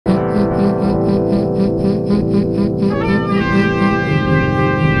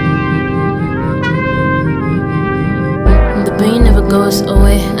goes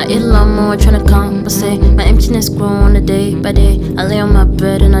away. I eat a lot more, trying to compensate. My emptiness grow on a day by day. I lay on my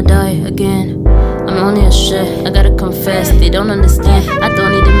bed and I die again. I'm only a shit, I gotta confess. They don't understand, I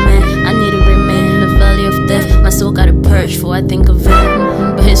don't need a man. I need to remain in the valley of death. My soul got a purge before I think of it.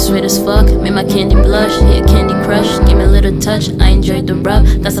 But it's sweet as fuck, made my candy blush. Hit a candy crush, give me a little touch. I enjoyed the rub,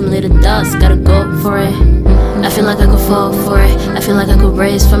 got some little dots, gotta go for it. I feel like I could fall for it, I feel like I could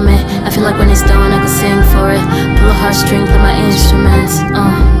raise from it. I feel like when it's done I could sing for it. Pull a heartstring, play my instruments,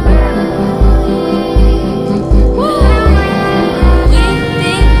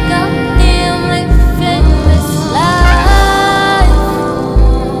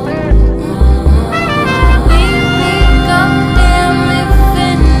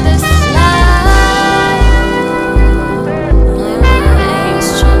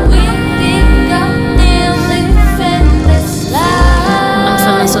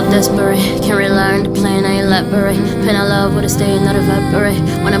 Can't rely on the plane, I elaborate. Pain I love would stay, not evaporate.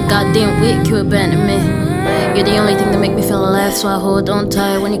 When I'm goddamn weak, you abandon me. You're the only thing that make me feel alive, so I hold on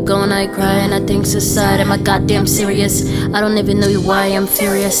tight. When you're gone, I cry and I think suicide. Am I goddamn serious? I don't even know you why I'm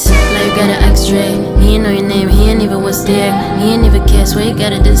furious. Now you gotta act straight. He ain't know your name, he ain't even was there. He ain't even care, so you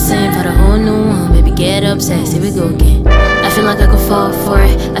gotta do the same. For the whole new one, baby, get upset, here we go again. I feel like I could fall for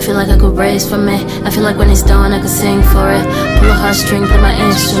it, I feel like I could raise from it. I feel like when it's done I could sing for it. Pull a heartstring, play my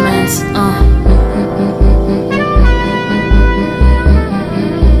instruments,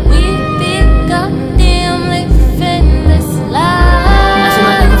 We be goddamn living this life. I feel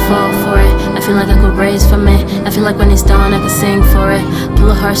like I could fall for it, I feel like I could raise from it. I feel like when it's done I could sing for it.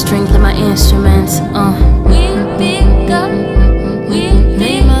 Pull a heartstring, play my instruments, We be goddamn